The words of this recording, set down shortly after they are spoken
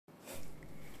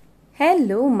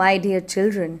Hello, my dear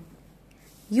children.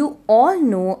 You all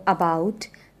know about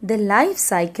the life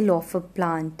cycle of a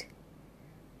plant,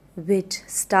 which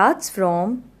starts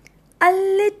from a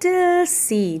little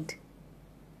seed.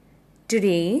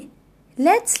 Today,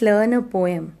 let's learn a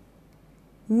poem.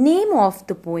 Name of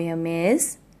the poem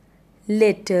is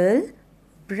Little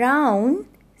Brown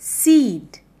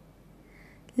Seed.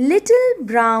 Little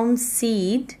brown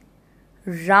seed,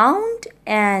 round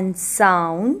and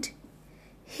sound,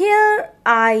 here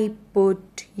I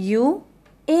put you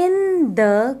in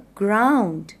the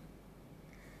ground.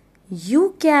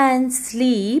 You can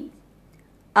sleep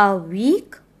a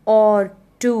week or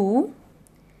two,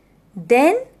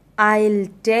 then I'll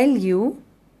tell you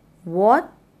what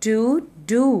to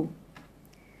do.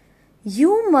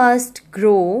 You must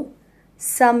grow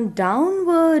some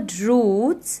downward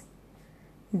roots,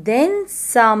 then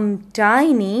some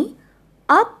tiny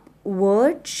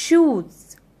upward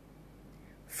shoots.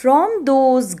 From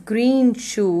those green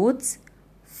shoots,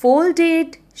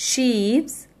 folded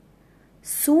sheaves,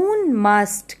 soon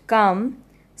must come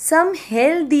some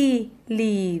healthy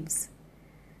leaves.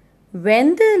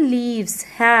 When the leaves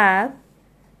have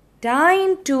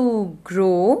time to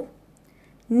grow,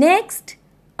 next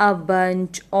a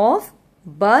bunch of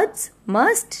buds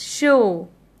must show.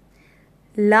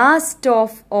 Last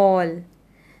of all,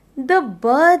 the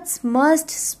buds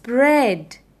must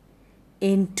spread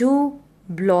into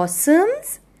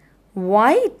blossoms,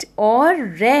 white or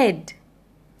red.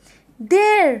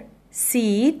 There,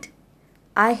 seed,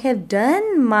 I have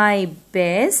done my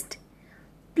best.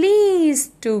 Please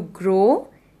to grow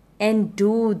and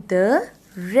do the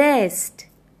rest.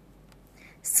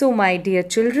 So, my dear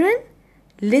children,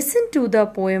 listen to the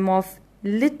poem of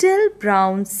Little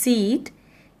Brown Seed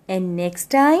and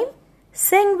next time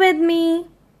sing with me.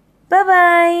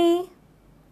 Bye-bye.